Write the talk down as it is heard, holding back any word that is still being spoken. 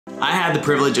I had the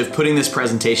privilege of putting this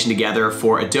presentation together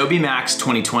for Adobe Max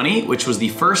 2020, which was the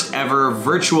first ever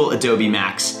virtual Adobe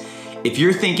Max. If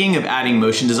you're thinking of adding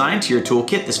motion design to your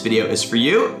toolkit, this video is for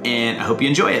you, and I hope you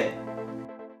enjoy it.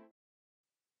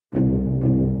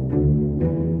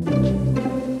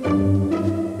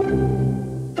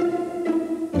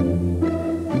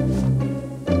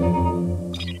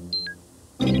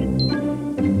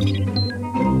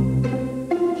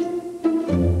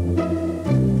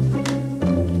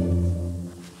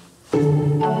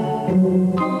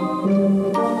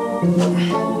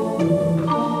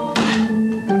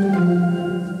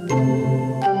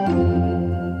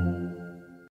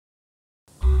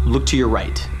 Look to your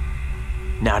right,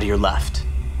 now to your left.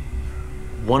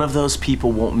 One of those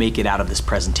people won't make it out of this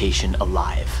presentation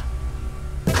alive.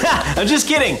 I'm just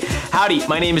kidding. Howdy,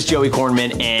 my name is Joey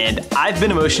Kornman, and I've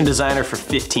been a motion designer for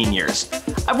 15 years.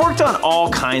 I've worked on all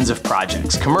kinds of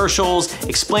projects, commercials,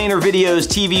 explainer videos,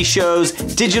 TV shows,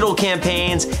 digital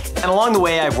campaigns, and along the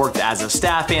way I've worked as a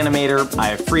staff animator, I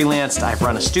have freelanced, I've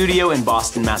run a studio in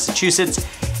Boston, Massachusetts,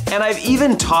 and I've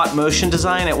even taught motion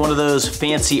design at one of those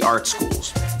fancy art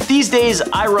schools. These days,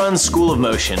 I run School of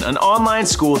Motion, an online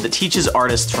school that teaches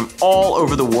artists from all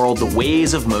over the world the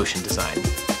ways of motion design.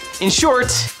 In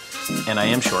short, and I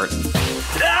am short,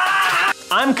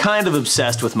 I'm kind of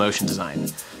obsessed with motion design.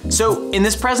 So in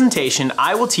this presentation,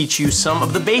 I will teach you some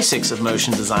of the basics of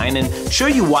motion design and show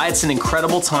you why it's an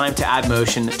incredible time to add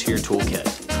motion to your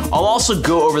toolkit. I'll also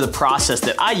go over the process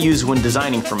that I use when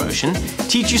designing for motion,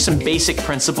 teach you some basic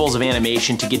principles of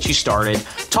animation to get you started,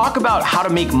 talk about how to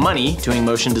make money doing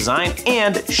motion design,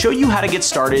 and show you how to get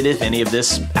started if any of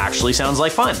this actually sounds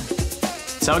like fun.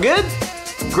 Sound good?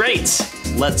 Great!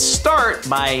 Let's start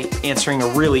by answering a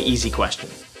really easy question.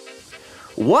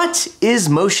 What is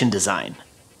motion design?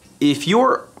 If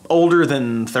you're older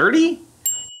than 30,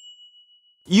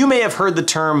 you may have heard the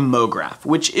term MoGraph,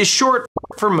 which is short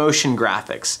for motion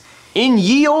graphics. In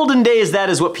ye olden days, that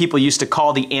is what people used to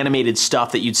call the animated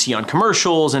stuff that you'd see on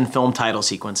commercials and film title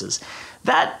sequences.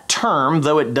 That term,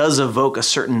 though it does evoke a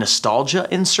certain nostalgia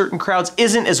in certain crowds,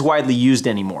 isn't as widely used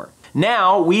anymore.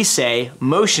 Now we say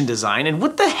motion design, and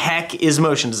what the heck is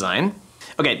motion design?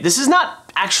 Okay, this is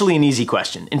not actually an easy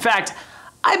question. In fact,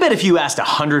 I bet if you asked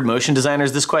 100 motion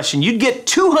designers this question, you'd get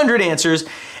 200 answers,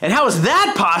 and how is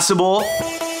that possible?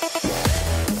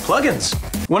 Plugins.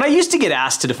 When I used to get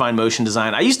asked to define motion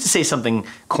design, I used to say something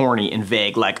corny and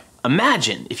vague, like,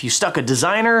 imagine if you stuck a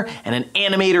designer and an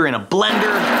animator in a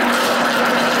blender.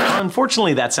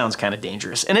 Unfortunately, that sounds kind of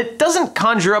dangerous, and it doesn't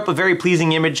conjure up a very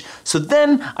pleasing image, so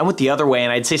then I went the other way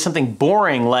and I'd say something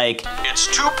boring like, it's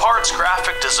 2 parts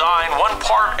graphic design, 1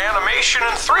 part animation,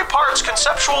 and 3 parts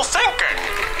conceptual thinking.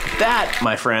 That,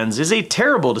 my friends, is a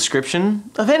terrible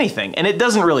description of anything, and it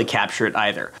doesn't really capture it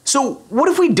either. So what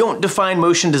if we don't define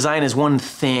motion design as one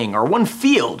thing or one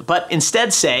field, but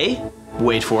instead say,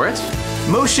 wait for it,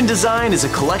 motion design is a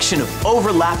collection of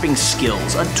overlapping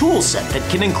skills, a tool set that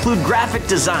can include graphic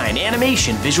design,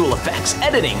 animation, visual effects,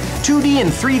 editing, 2D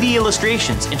and 3D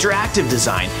illustrations, interactive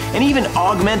design, and even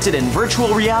augmented and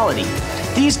virtual reality.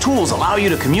 These tools allow you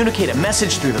to communicate a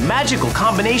message through the magical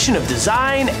combination of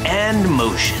design and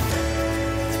motion.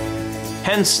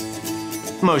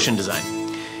 Hence, motion design.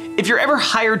 If you're ever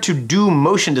hired to do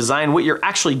motion design, what you're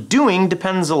actually doing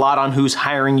depends a lot on who's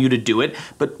hiring you to do it,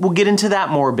 but we'll get into that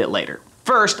more a bit later.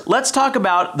 First, let's talk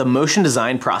about the motion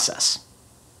design process.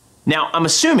 Now, I'm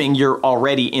assuming you're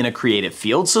already in a creative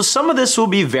field, so some of this will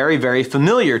be very, very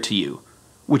familiar to you,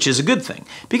 which is a good thing,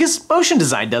 because motion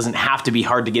design doesn't have to be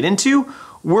hard to get into.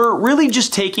 We're really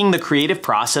just taking the creative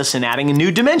process and adding a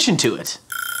new dimension to it.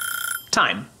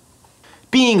 Time.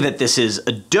 Being that this is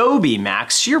Adobe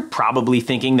Max, you're probably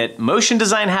thinking that motion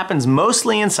design happens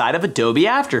mostly inside of Adobe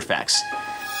After Effects.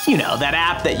 You know, that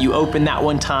app that you opened that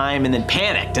one time and then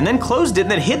panicked and then closed it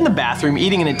and then hid in the bathroom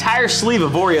eating an entire sleeve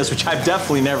of Oreos, which I've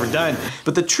definitely never done.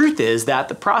 But the truth is that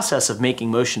the process of making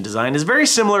motion design is very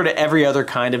similar to every other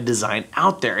kind of design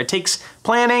out there. It takes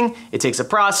planning, it takes a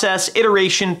process,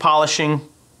 iteration, polishing,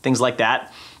 things like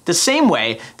that. The same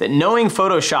way that knowing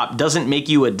Photoshop doesn't make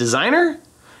you a designer,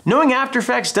 knowing After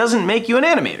Effects doesn't make you an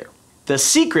animator. The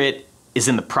secret is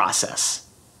in the process.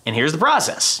 And here's the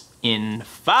process, in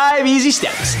 5 easy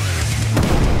steps.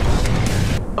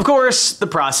 Of course, the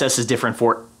process is different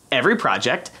for every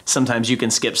project. Sometimes you can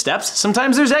skip steps,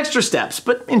 sometimes there's extra steps,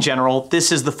 but in general,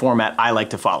 this is the format I like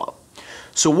to follow.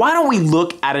 So why don't we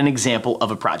look at an example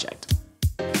of a project?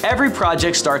 Every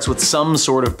project starts with some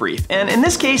sort of brief, and in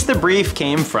this case, the brief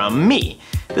came from me.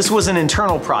 This was an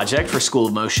internal project for School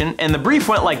of Motion, and the brief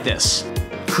went like this.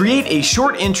 Create a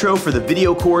short intro for the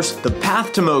video course, The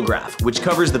Path to MoGraph, which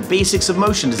covers the basics of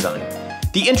motion design.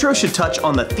 The intro should touch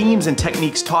on the themes and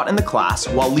techniques taught in the class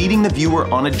while leading the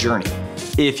viewer on a journey.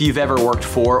 If you've ever worked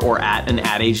for or at an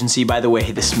ad agency, by the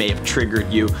way, this may have triggered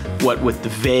you, what with the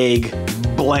vague,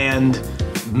 bland,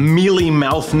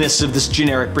 mealy-mouthness of this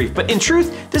generic brief. But in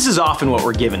truth, this is often what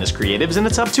we're given as creatives, and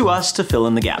it's up to us to fill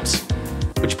in the gaps.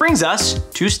 Which brings us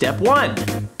to step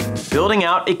 1, building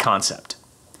out a concept.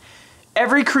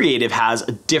 Every creative has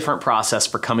a different process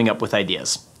for coming up with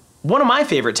ideas. One of my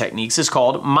favorite techniques is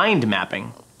called mind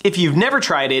mapping. If you've never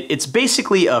tried it, it's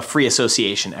basically a free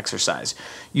association exercise.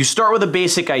 You start with a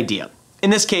basic idea. In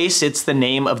this case, it's the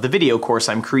name of the video course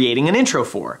I'm creating an intro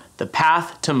for, The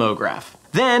Path to MoGraph.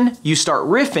 Then you start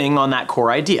riffing on that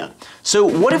core idea. So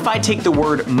what if I take the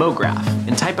word MoGraph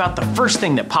and type out the first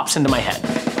thing that pops into my head?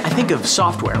 I think of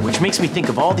software, which makes me think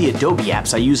of all the Adobe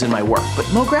apps I use in my work, but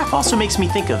MoGraph also makes me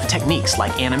think of techniques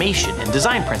like animation and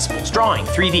design principles, drawing,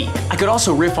 3D. I could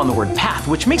also riff on the word path,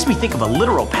 which makes me think of a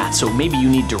literal path, so maybe you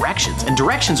need directions, and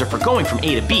directions are for going from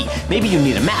A to B. Maybe you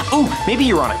need a map. Ooh, maybe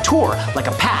you're on a tour, like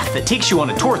a path that takes you on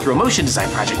a tour through a motion design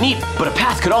project. Neat. But a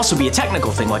path could also be a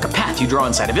technical thing, like a path you draw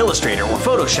inside of Illustrator or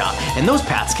Photoshop, and those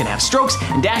paths can have strokes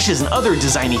and dashes and other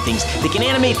designy things. They can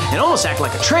animate and almost act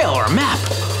like a trail or a map.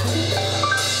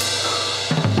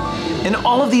 And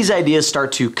all of these ideas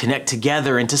start to connect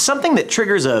together into something that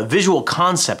triggers a visual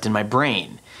concept in my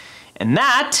brain. And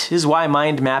that is why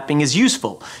mind mapping is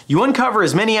useful. You uncover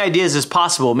as many ideas as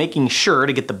possible, making sure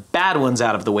to get the bad ones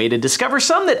out of the way to discover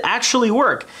some that actually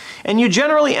work. And you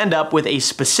generally end up with a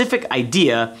specific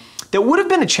idea that would have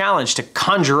been a challenge to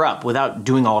conjure up without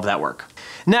doing all of that work.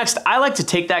 Next, I like to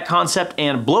take that concept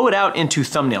and blow it out into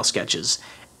thumbnail sketches.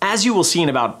 As you will see in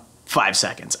about 5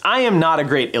 seconds. I am not a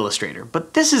great illustrator,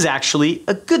 but this is actually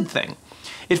a good thing.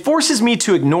 It forces me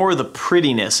to ignore the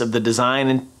prettiness of the design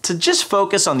and to just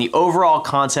focus on the overall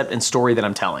concept and story that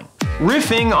I'm telling.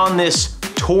 Riffing on this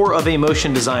tour of a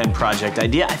motion design project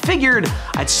idea, I figured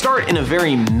I'd start in a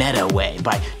very meta way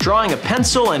by drawing a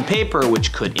pencil and paper,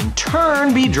 which could in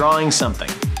turn be drawing something.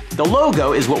 The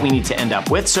logo is what we need to end up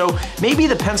with, so maybe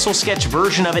the pencil sketch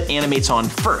version of it animates on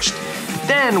first.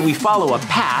 Then we follow a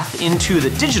path into the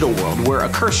digital world where a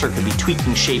cursor could be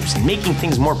tweaking shapes and making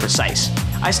things more precise.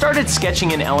 I started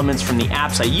sketching in elements from the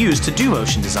apps I use to do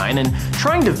motion design and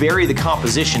trying to vary the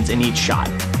compositions in each shot.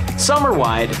 Some are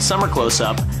wide, some are close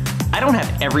up. I don't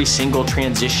have every single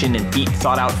transition and beat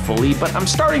thought out fully, but I'm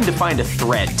starting to find a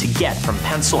thread to get from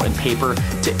pencil and paper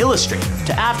to Illustrator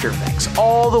to After Effects,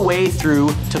 all the way through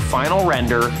to final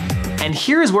render, and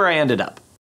here's where I ended up.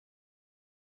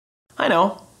 I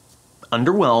know,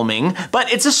 underwhelming,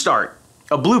 but it's a start,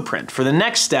 a blueprint for the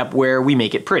next step where we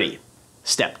make it pretty.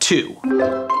 Step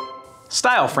 2,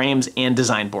 style frames and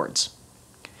design boards.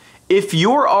 If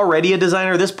you're already a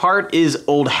designer, this part is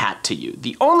old hat to you.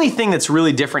 The only thing that's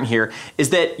really different here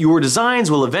is that your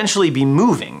designs will eventually be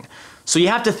moving. So you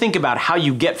have to think about how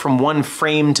you get from one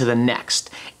frame to the next,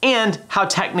 and how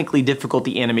technically difficult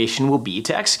the animation will be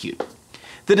to execute.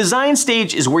 The design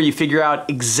stage is where you figure out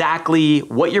exactly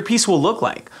what your piece will look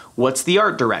like. What's the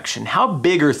art direction? How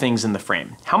big are things in the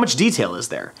frame? How much detail is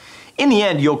there? In the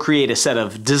end, you'll create a set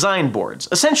of design boards,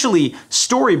 essentially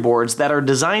storyboards that are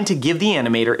designed to give the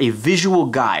animator a visual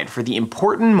guide for the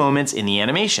important moments in the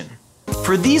animation.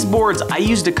 For these boards, I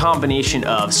used a combination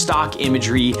of stock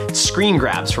imagery, screen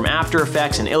grabs from After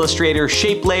Effects and Illustrator,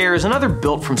 shape layers, and other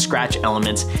built-from-scratch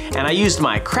elements, and I used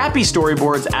my crappy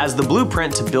storyboards as the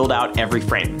blueprint to build out every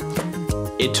frame.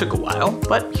 It took a while,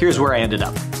 but here's where I ended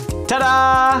up.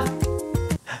 Ta-da!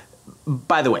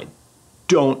 By the way,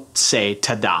 don't say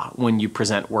ta-da when you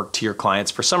present work to your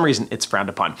clients. For some reason, it's frowned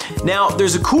upon. Now,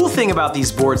 there's a cool thing about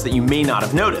these boards that you may not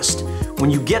have noticed.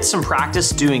 When you get some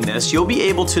practice doing this, you'll be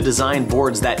able to design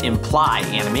boards that imply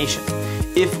animation.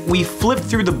 If we flip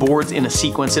through the boards in a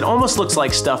sequence, it almost looks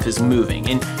like stuff is moving,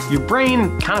 and your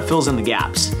brain kind of fills in the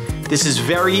gaps. This is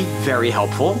very, very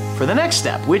helpful for the next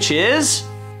step, which is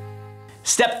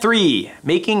step 3,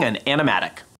 making an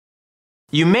animatic.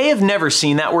 You may have never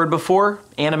seen that word before,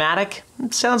 animatic.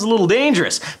 It sounds a little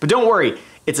dangerous, but don't worry,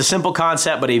 it's a simple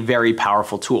concept but a very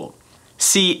powerful tool.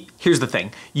 See, here's the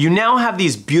thing. You now have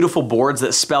these beautiful boards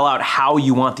that spell out how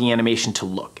you want the animation to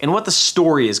look and what the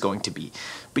story is going to be,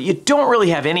 but you don't really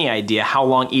have any idea how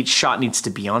long each shot needs to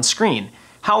be on screen,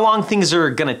 how long things are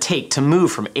gonna take to move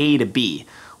from A to B,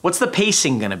 what's the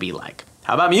pacing gonna be like.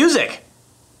 How about music?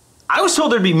 I was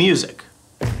told there'd be music.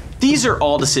 These are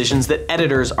all decisions that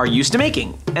editors are used to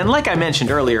making. And like I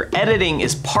mentioned earlier, editing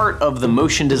is part of the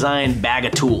motion design bag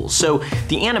of tools. So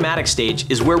the animatic stage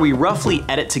is where we roughly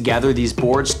edit together these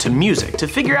boards to music to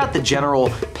figure out the general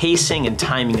pacing and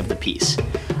timing of the piece.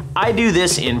 I do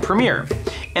this in Premiere,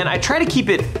 and I try to keep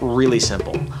it really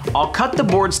simple. I'll cut the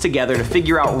boards together to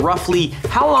figure out roughly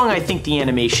how long I think the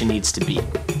animation needs to be.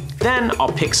 Then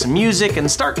I'll pick some music and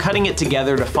start cutting it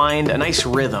together to find a nice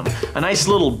rhythm, a nice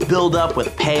little build up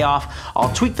with payoff.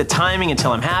 I'll tweak the timing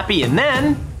until I'm happy, and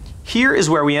then here is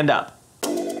where we end up.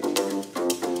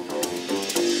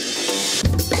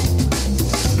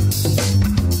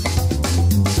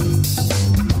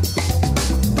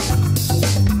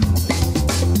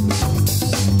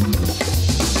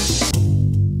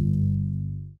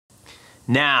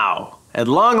 Now, at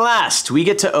long last, we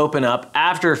get to open up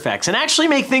After Effects and actually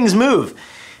make things move.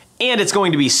 And it's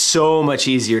going to be so much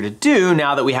easier to do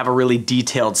now that we have a really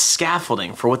detailed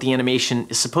scaffolding for what the animation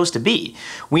is supposed to be.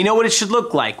 We know what it should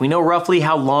look like. We know roughly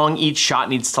how long each shot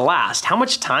needs to last, how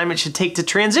much time it should take to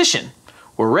transition.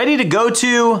 We're ready to go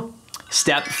to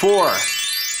step 4,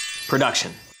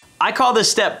 production. I call this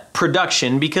step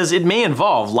production because it may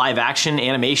involve live action,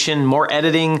 animation, more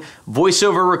editing,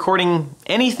 voiceover recording,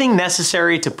 anything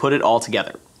necessary to put it all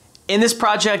together. In this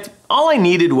project, all I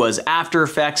needed was After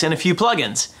Effects and a few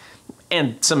plugins,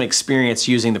 and some experience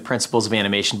using the principles of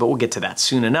animation, but we'll get to that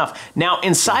soon enough. Now,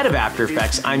 inside of After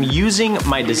Effects, I'm using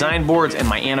my design boards and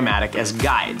my animatic as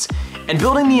guides, and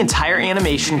building the entire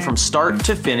animation from start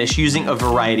to finish using a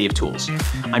variety of tools.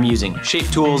 I'm using shape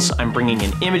tools, I'm bringing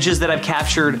in images that I've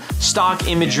captured, stock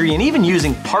imagery, and even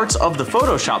using parts of the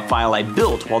Photoshop file I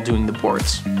built while doing the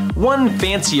boards. One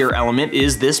fancier element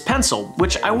is this pencil,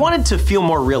 which I wanted to feel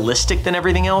more realistic than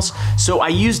everything else, so I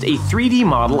used a 3D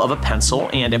model of a pencil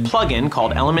and a plugin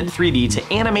called Element 3D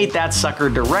to animate that sucker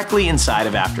directly inside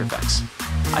of After Effects.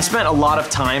 I spent a lot of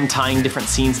time tying different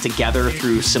scenes together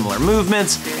through similar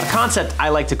movements, a concept I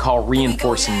like to call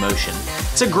reinforcing motion.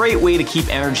 It's a great way to keep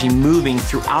energy moving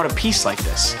throughout a piece like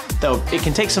this, though it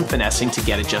can take some finessing to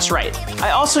get it just right.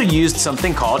 I also used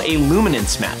something called a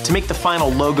luminance mat to make the final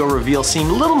logo reveal seem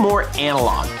a little more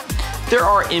analog. There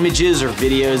are images or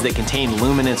videos that contain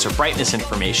luminance or brightness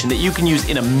information that you can use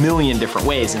in a million different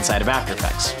ways inside of After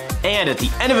Effects. And at the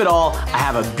end of it all, I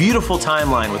have a beautiful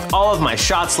timeline with all of my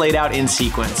shots laid out in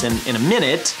sequence, and in a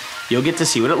minute, you'll get to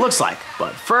see what it looks like.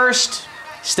 But first,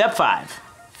 step 5,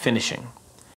 finishing.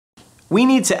 We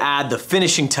need to add the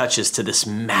finishing touches to this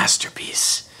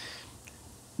masterpiece.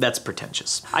 That's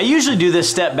pretentious. I usually do this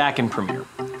step back in Premiere.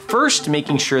 First,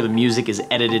 making sure the music is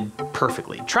edited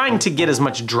perfectly, trying to get as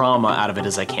much drama out of it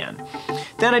as I can.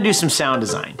 Then I do some sound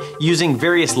design, using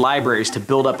various libraries to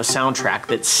build up a soundtrack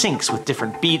that syncs with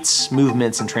different beats,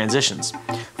 movements, and transitions.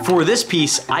 For this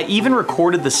piece, I even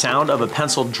recorded the sound of a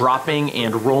pencil dropping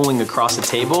and rolling across the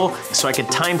table so I could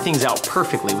time things out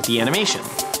perfectly with the animation.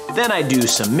 Then I do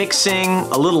some mixing,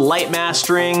 a little light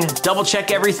mastering, double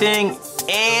check everything,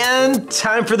 and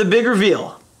time for the big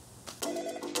reveal.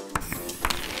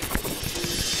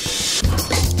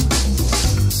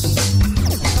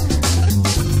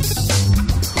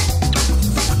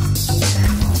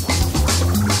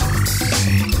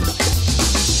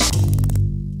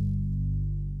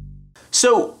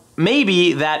 So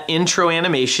maybe that intro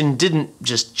animation didn't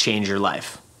just change your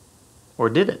life. Or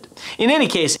did it? In any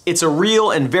case, it's a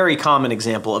real and very common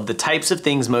example of the types of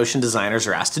things motion designers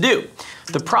are asked to do.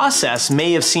 The process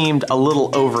may have seemed a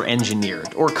little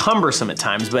over-engineered or cumbersome at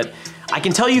times, but I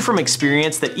can tell you from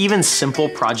experience that even simple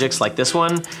projects like this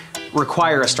one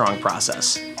require a strong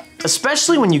process,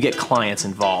 especially when you get clients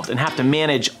involved and have to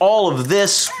manage all of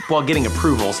this while getting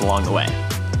approvals along the way.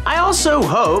 I also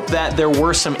hope that there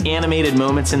were some animated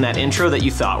moments in that intro that you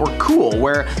thought were cool,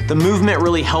 where the movement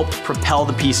really helped propel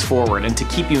the piece forward and to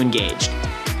keep you engaged.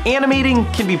 Animating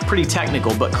can be pretty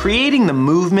technical, but creating the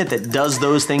movement that does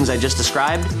those things I just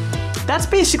described, that's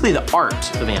basically the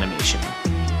art of animation.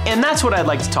 And that's what I'd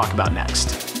like to talk about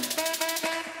next.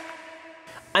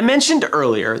 I mentioned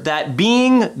earlier that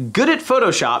being good at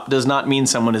Photoshop does not mean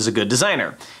someone is a good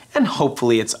designer. And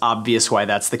hopefully it's obvious why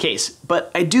that's the case. But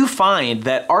I do find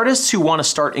that artists who want to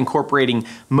start incorporating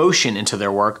motion into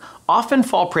their work often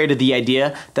fall prey to the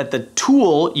idea that the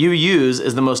tool you use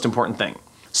is the most important thing.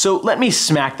 So let me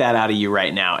smack that out of you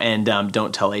right now, and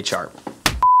don't tell HR.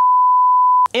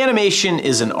 Animation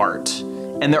is an art,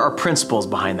 and there are principles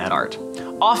behind that art.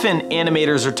 Often,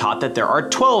 animators are taught that there are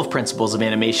 12 principles of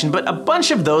animation, but a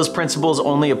bunch of those principles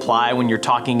only apply when you're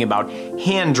talking about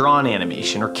hand-drawn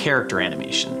animation or character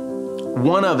animation.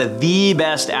 One of the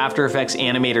best After Effects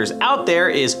animators out there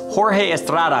is Jorge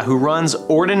Estrada, who runs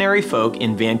Ordinary Folk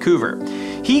in Vancouver.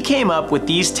 He came up with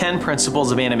these 10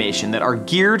 principles of animation that are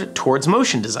geared towards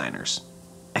motion designers.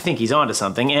 I think he's onto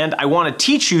something, and I want to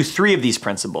teach you 3 of these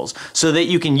principles so that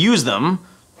you can use them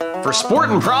for sport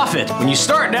and profit when you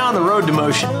start down the road to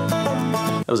motion.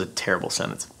 That was a terrible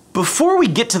sentence. Before we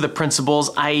get to the principles,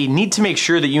 I need to make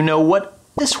sure that you know what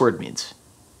this word means.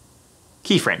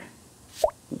 keyframe.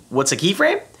 What's a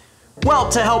keyframe? Well,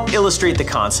 to help illustrate the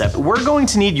concept, we're going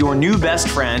to need your new best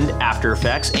friend, After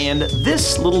Effects, and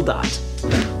this little dot.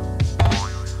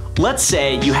 Let's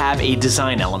say you have a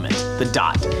design element, the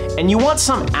dot, and you want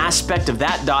some aspect of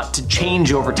that dot to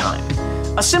change over time.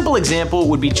 A simple example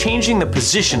would be changing the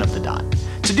position of the dot.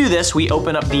 To do this, we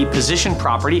open up the position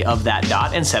property of that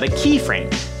dot and set a keyframe,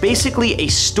 basically a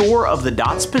store of the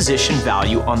dot's position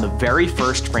value on the very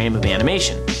first frame of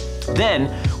animation.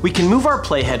 Then, we can move our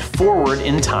playhead forward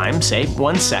in time, say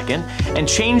 1 second, and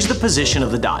change the position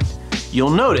of the dot. You'll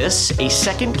notice a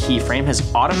second keyframe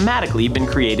has automatically been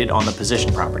created on the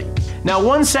position property. Now,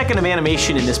 1 second of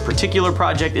animation in this particular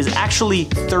project is actually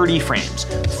 30 frames.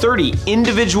 30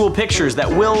 individual pictures that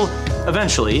will,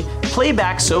 eventually, play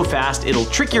back so fast it'll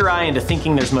trick your eye into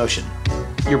thinking there's motion.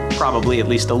 You're probably at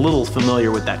least a little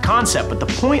familiar with that concept, but the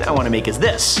point I want to make is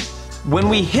this. When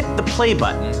we hit the play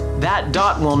button, that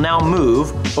dot will now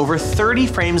move over 30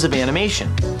 frames of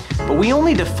animation. But we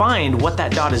only defined what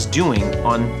that dot is doing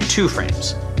on 2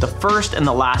 frames, the first and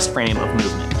the last frame of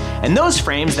movement. And those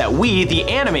frames that we, the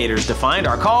animators, defined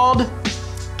are called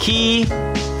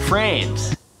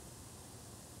keyframes.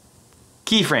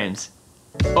 Keyframes.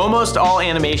 Almost all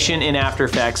animation in After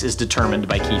Effects is determined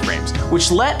by keyframes,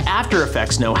 which let After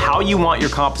Effects know how you want your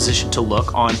composition to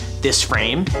look on this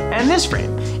frame and this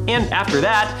frame. And after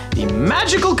that, the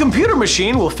magical computer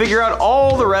machine will figure out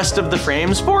all the rest of the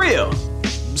frames for you.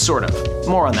 Sort of.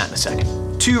 More on that in a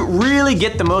second. To really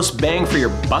get the most bang for your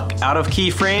buck out of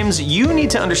keyframes, you need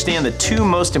to understand the 2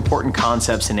 most important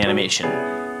concepts in animation.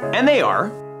 And they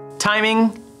are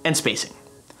timing and spacing.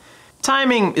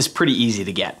 Timing is pretty easy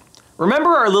to get.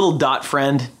 Remember our little dot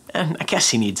friend? I guess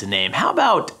he needs a name. How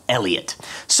about Elliot?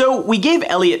 So we gave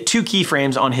Elliot 2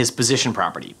 keyframes on his position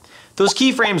property. Those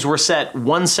keyframes were set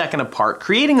 1 second apart,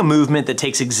 creating a movement that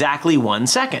takes exactly 1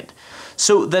 second.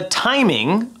 So the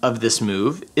timing of this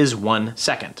move is 1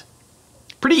 second.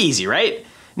 Pretty easy, right?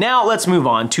 Now let's move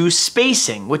on to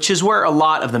spacing, which is where a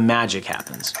lot of the magic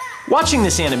happens. Watching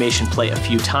this animation play a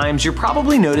few times, you're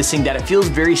probably noticing that it feels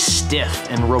very stiff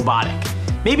and robotic.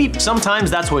 Maybe sometimes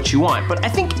that's what you want, but I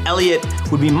think Elliot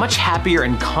would be much happier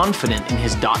and confident in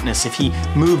his dotness if he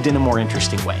moved in a more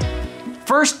interesting way.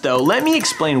 First though, let me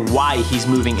explain why he's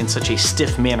moving in such a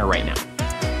stiff manner right now.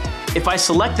 If I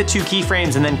select the 2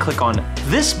 keyframes and then click on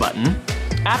this button,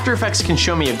 After Effects can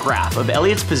show me a graph of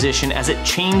Elliot's position as it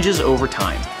changes over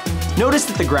time. Notice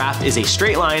that the graph is a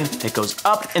straight line that goes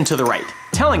up and to the right,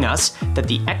 telling us that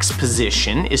the X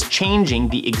position is changing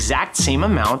the exact same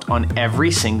amount on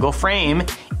every single frame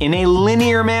in a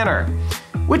linear manner,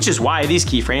 which is why these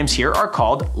keyframes here are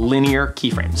called linear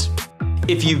keyframes.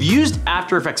 If you've used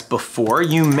After Effects before,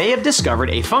 you may have discovered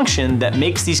a function that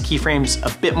makes these keyframes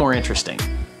a bit more interesting.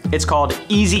 It's called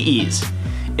Easy Ease.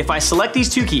 If I select these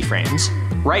 2 keyframes,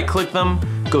 right-click them,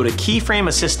 go to Keyframe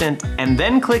Assistant, and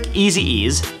then click Easy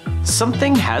Ease,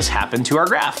 something has happened to our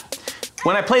graph.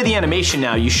 When I play the animation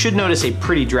now, you should notice a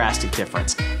pretty drastic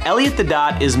difference. Elliot the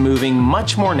dot is moving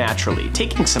much more naturally,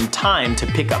 taking some time to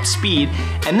pick up speed,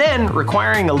 and then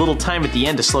requiring a little time at the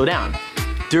end to slow down.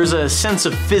 There's a sense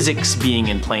of physics being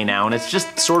in play now, and it's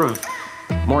just sort of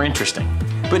more interesting.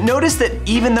 But notice that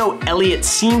even though Elliot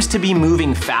seems to be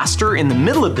moving faster in the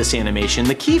middle of this animation,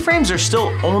 the keyframes are still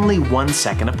only 1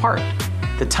 second apart.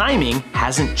 The timing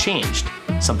hasn't changed.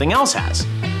 Something else has.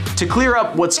 To clear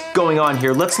up what's going on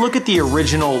here, let's look at the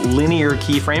original linear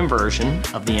keyframe version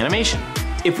of the animation.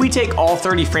 If we take all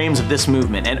 30 frames of this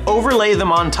movement and overlay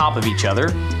them on top of each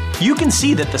other, you can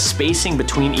see that the spacing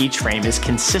between each frame is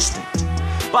consistent.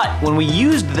 But when we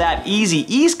used that Easy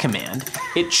Ease command,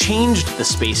 it changed the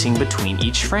spacing between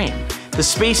each frame. The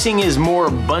spacing is more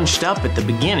bunched up at the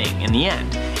beginning and the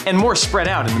end, and more spread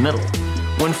out in the middle.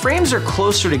 When frames are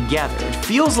closer together, it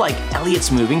feels like Elliot's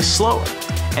moving slower.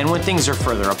 And when things are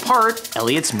further apart,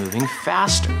 Elliot's moving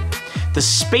faster. The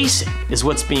spacing is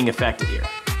what's being affected here,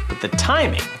 but the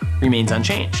timing remains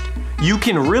unchanged. You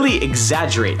can really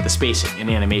exaggerate the spacing in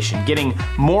animation, getting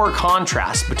more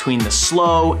contrast between the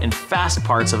slow and fast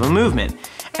parts of a movement,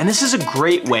 and this is a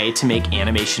great way to make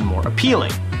animation more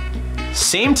appealing.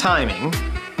 Same timing,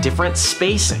 different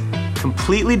spacing,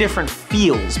 completely different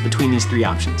feels between these 3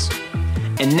 options.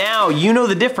 And now you know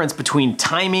the difference between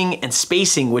timing and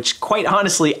spacing, which quite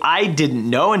honestly, I didn't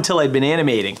know until I'd been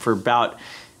animating for about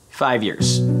 5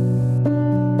 years.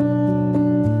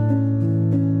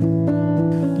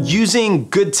 Using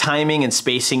good timing and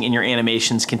spacing in your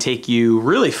animations can take you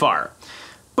really far.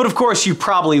 But of course, you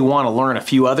probably want to learn a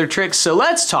few other tricks, so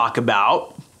let's talk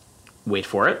about, wait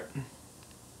for it,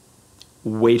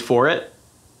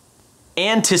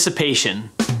 anticipation.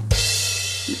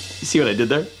 You see what I did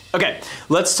there? Okay,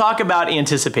 let's talk about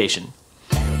anticipation.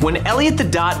 When Elliot the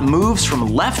Dot moves from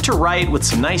left to right with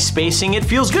some nice spacing, it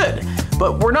feels good.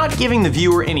 But we're not giving the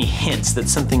viewer any hints that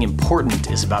something important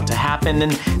is about to happen,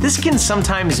 and this can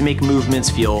sometimes make movements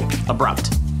feel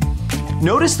abrupt.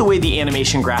 Notice the way the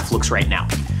animation graph looks right now.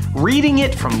 Reading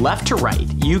it from left to right,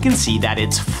 you can see that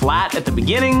it's flat at the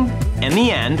beginning and the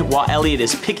end, while Elliot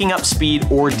is picking up speed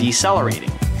or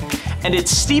decelerating. And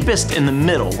it's steepest in the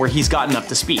middle, where he's gotten up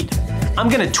to speed. I'm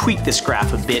gonna tweak this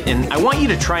graph a bit, and I want you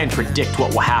to try and predict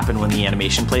what will happen when the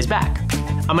animation plays back.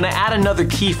 I'm gonna add another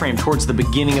keyframe towards the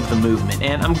beginning of the movement,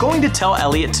 and I'm going to tell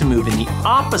Elliot to move in the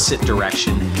opposite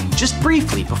direction just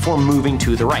briefly before moving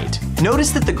to the right.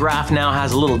 Notice that the graph now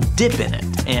has a little dip in it,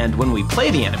 and when we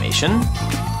play the animation,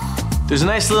 there's a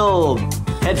nice little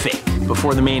head fake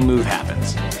before the main move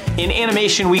happens. In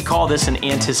animation, we call this an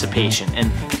anticipation,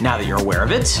 and now that you're aware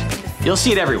of it, you'll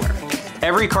see it everywhere.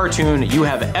 Every cartoon you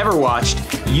have ever watched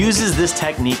uses this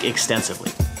technique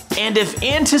extensively. And if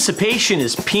anticipation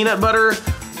is peanut butter,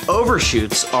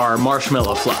 overshoots are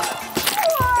marshmallow fluff.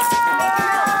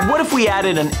 What if we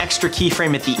added an extra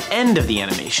keyframe at the end of the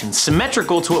animation,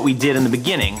 symmetrical to what we did in the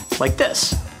beginning, like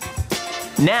this?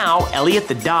 Now, Elliot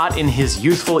the Dot, in his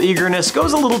youthful eagerness,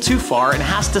 goes a little too far and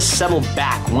has to settle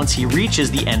back once he reaches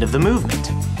the end of the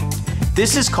movement.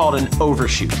 This is called an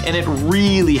overshoot, and it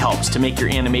really helps to make your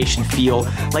animation feel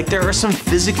like there are some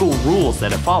physical rules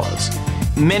that it follows.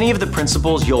 Many of the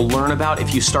principles you'll learn about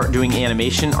if you start doing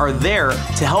animation are there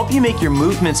to help you make your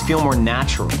movements feel more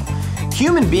natural.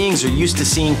 Human beings are used to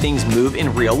seeing things move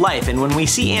in real life, and when we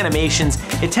see animations,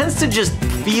 it tends to just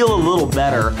feel a little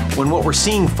better when what we're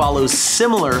seeing follows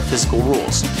similar physical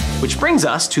rules. Which brings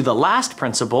us to the last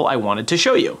principle I wanted to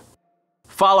show you.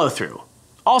 Follow through,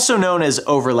 also known as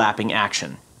overlapping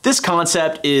action. This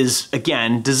concept is,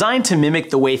 again, designed to mimic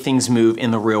the way things move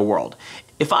in the real world.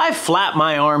 If I flap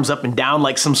my arms up and down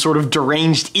like some sort of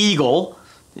deranged eagle,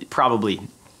 probably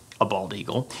a bald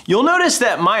eagle, you'll notice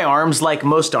that my arms, like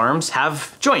most arms,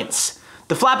 have joints.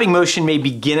 The flapping motion may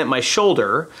begin at my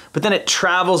shoulder, but then it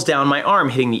travels down my arm,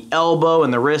 hitting the elbow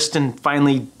and the wrist and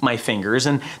finally my fingers,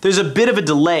 and there's a bit of a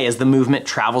delay as the movement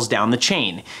travels down the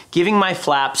chain, giving my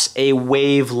flaps a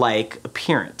wave-like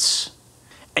appearance.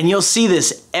 And you'll see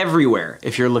this everywhere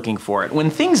if you're looking for it. When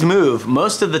things move,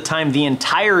 most of the time the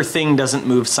entire thing doesn't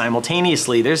move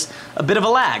simultaneously. There's a bit of a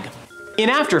lag. In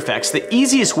After Effects, the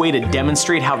easiest way to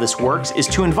demonstrate how this works is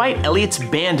to invite Elliot's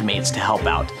bandmates to help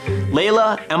out.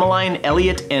 Layla, Emmeline,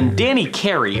 Elliot, and Danny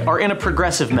Carey are in a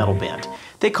progressive metal band.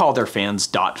 They call their fans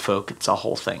dot folk, it's a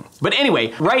whole thing. But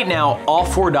anyway, right now, all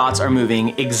 4 dots are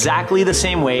moving exactly the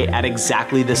same way at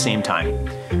exactly the same time.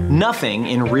 Nothing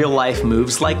in real life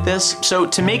moves like this, so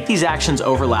to make these actions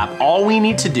overlap, all we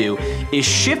need to do is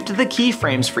shift the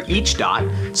keyframes for each dot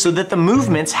so that the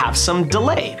movements have some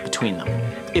delay between them.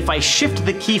 If I shift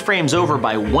the keyframes over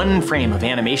by 1 frame of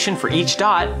animation for each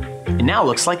dot, it now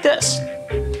looks like this.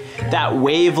 That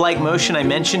wave-like motion I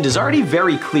mentioned is already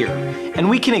very clear, and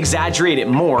we can exaggerate it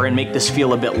more and make this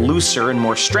feel a bit looser and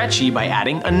more stretchy by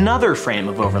adding another frame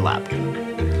of overlap.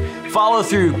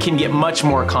 Follow-through can get much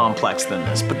more complex than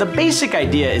this, but the basic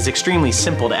idea is extremely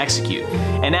simple to execute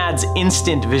and adds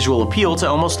instant visual appeal to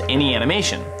almost any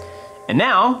animation. And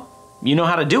now, you know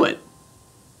how to do it.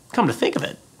 Come to think of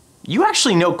it, you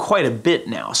actually know quite a bit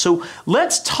now, so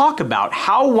let's talk about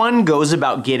how one goes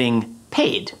about getting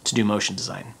paid to do motion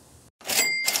design.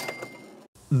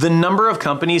 The number of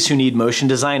companies who need motion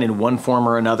design in one form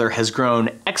or another has grown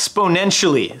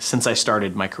exponentially since I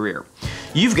started my career.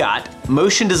 You've got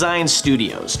motion design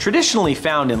studios, traditionally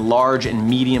found in large and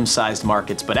medium-sized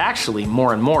markets, but actually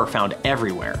more and more found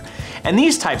everywhere. And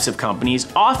these types of companies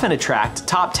often attract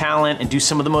top talent and do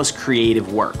some of the most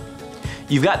creative work.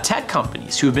 You've got tech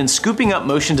companies who have been scooping up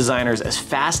motion designers as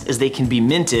fast as they can be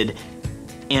minted,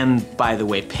 and by the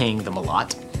way, paying them a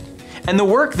lot. And the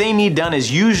work they need done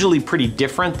is usually pretty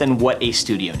different than what a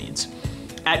studio needs.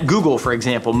 At Google, for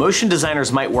example, motion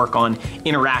designers might work on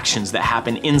interactions that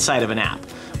happen inside of an app,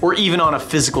 or even on a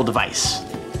physical device.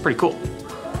 Pretty cool.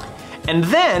 And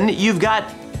then you've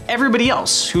got everybody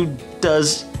else who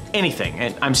does anything,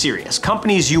 and I'm serious.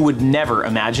 Companies you would never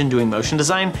imagine doing motion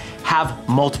design have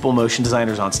multiple motion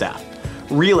designers on staff.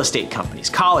 Real estate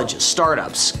companies, colleges,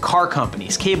 startups, car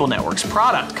companies, cable networks,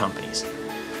 product companies.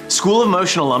 School of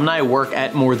Motion alumni work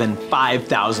at more than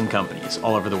 5,000 companies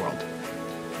all over the world.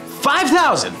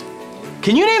 5,000!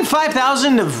 Can you name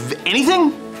 5,000 of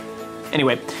anything?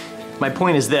 Anyway, my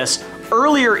point is this.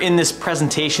 Earlier in this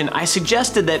presentation, I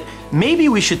suggested that maybe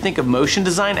we should think of motion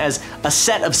design as a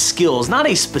set of skills, not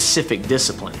a specific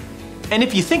discipline. And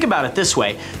if you think about it this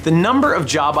way, the number of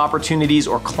job opportunities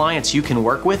or clients you can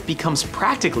work with becomes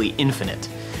practically infinite.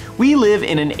 We live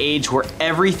in an age where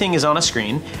everything is on a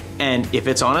screen, and if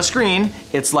it's on a screen,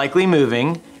 it's likely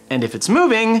moving, and if it's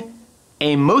moving,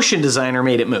 a motion designer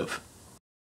made it move.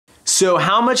 So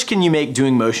how much can you make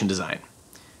doing motion design?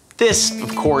 This,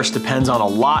 of course, depends on a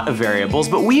lot of variables,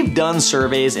 but we've done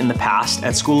surveys in the past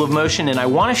at School of Motion, and I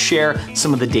want to share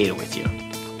some of the data with you.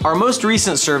 Our most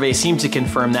recent survey seemed to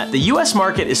confirm that the US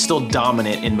market is still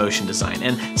dominant in motion design,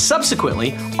 and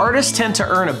subsequently, artists tend to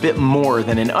earn a bit more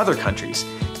than in other countries.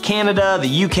 Canada,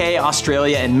 the UK,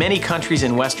 Australia, and many countries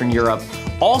in Western Europe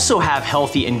also have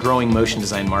healthy and growing motion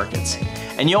design markets.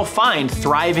 And you'll find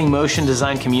thriving motion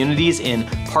design communities in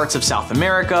parts of South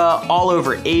America, all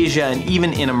over Asia, and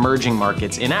even in emerging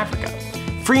markets in Africa.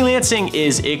 Freelancing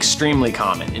is extremely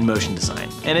common in motion design,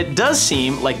 and it does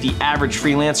seem like the average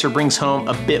freelancer brings home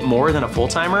a bit more than a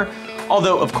full-timer,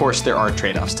 although of course there are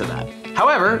trade-offs to that.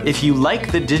 However, if you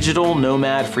like the digital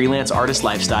nomad freelance artist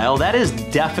lifestyle, that is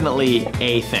definitely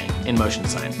a thing in motion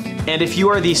design. And if you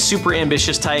are the super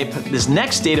ambitious type, this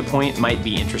next data point might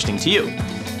be interesting to you.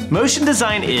 Motion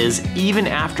design is, even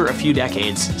after a few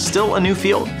decades, still a new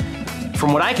field.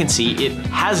 From what I can see, it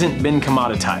hasn't been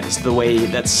commoditized the way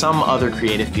that some other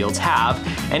creative fields have,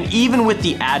 and even with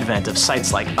the advent of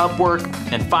sites like Upwork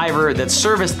and Fiverr that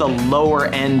service the lower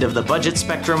end of the budget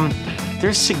spectrum,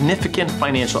 there's significant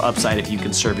financial upside if you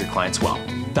can serve your clients well.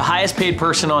 The highest paid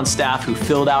person on staff who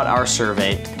filled out our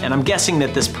survey, and I'm guessing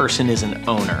that this person is an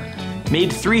owner,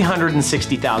 made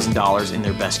 $360,000 in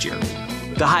their best year.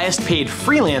 The highest paid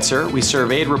freelancer we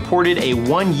surveyed reported a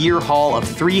one-year haul of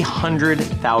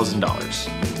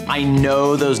 $300,000. I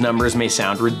know those numbers may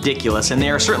sound ridiculous, and they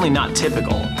are certainly not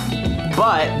typical,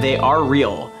 but they are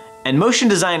real. And motion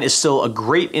design is still a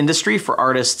great industry for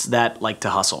artists that like to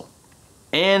hustle.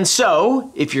 And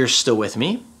so, if you're still with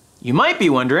me, you might be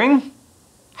wondering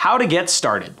how to get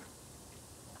started.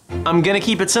 I'm gonna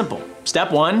keep it simple.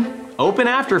 Step 1, open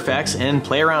After Effects and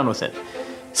play around with it.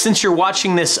 Since you're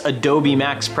watching this Adobe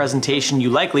Max presentation, you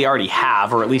likely already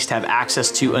have, or at least have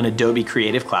access to, an Adobe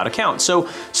Creative Cloud account. So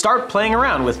start playing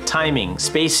around with timing,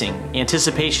 spacing,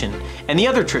 anticipation, and the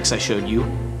other tricks I showed you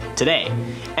today.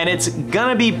 And it's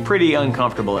gonna be pretty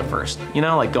uncomfortable at first, you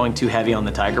know, like going too heavy on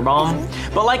the Tiger Balm.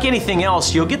 But like anything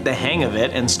else, you'll get the hang of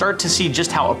it and start to see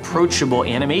just how approachable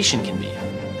animation can be.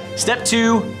 Step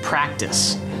 2,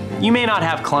 practice. You may not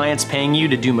have clients paying you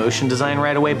to do motion design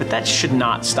right away, but that should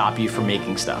not stop you from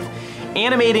making stuff.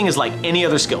 Animating is like any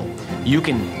other skill. You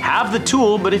can have the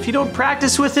tool, but if you don't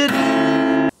practice with it,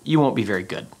 you won't be very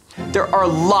good. There are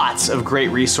lots of great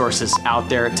resources out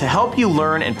there to help you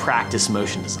learn and practice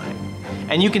motion design.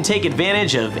 And you can take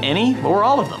advantage of any or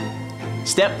all of them.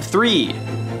 Step 3,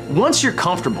 once you're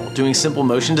comfortable doing simple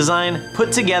motion design,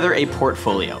 put together a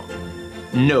portfolio.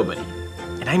 Nobody,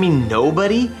 and I mean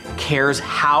nobody, cares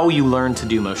how you learn to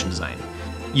do motion design.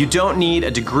 You don't need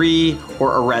a degree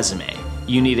or a resume.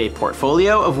 You need a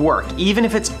portfolio of work, even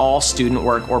if it's all student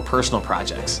work or personal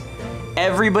projects.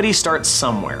 Everybody starts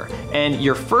somewhere, and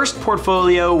your first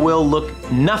portfolio will look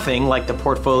nothing like the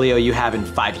portfolio you have in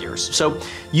 5 years. So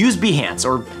use Behance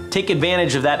or take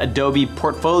advantage of that Adobe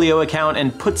portfolio account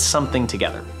and put something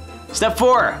together. Step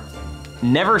 4,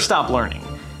 never stop learning.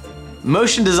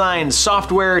 Motion design,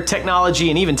 software, technology,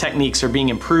 and even techniques are being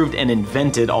improved and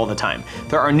invented all the time.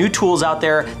 There are new tools out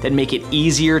there that make it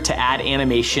easier to add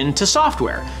animation to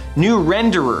software, new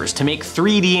renderers to make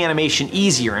 3D animation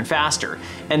easier and faster,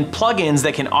 and plugins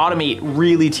that can automate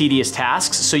really tedious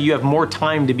tasks so you have more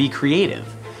time to be creative.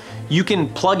 You can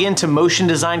plug into motion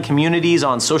design communities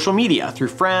on social media, through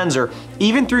friends, or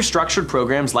even through structured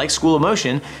programs like School of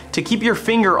Motion to keep your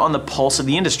finger on the pulse of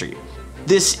the industry.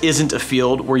 This isn't a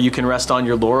field where you can rest on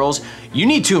your laurels. You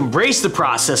need to embrace the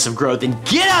process of growth and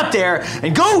get out there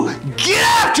and go get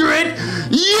after it.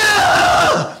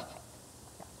 Yeah!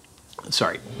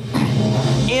 Sorry.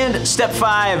 And step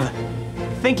 5,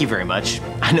 thank you very much.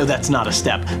 I know that's not a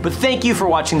step, but thank you for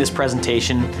watching this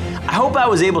presentation. I hope I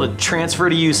was able to transfer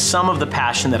to you some of the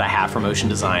passion that I have for motion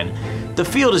design. The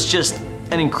field is just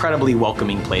an incredibly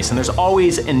welcoming place, and there's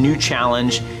always a new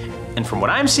challenge. And from what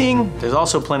I'm seeing, there's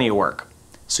also plenty of work.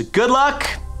 So good luck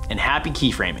and happy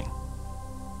keyframing.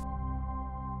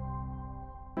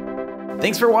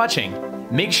 Thanks for watching.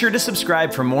 Make sure to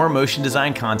subscribe for more motion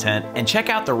design content and check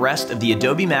out the rest of the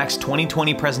Adobe Max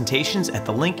 2020 presentations at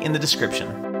the link in the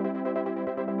description.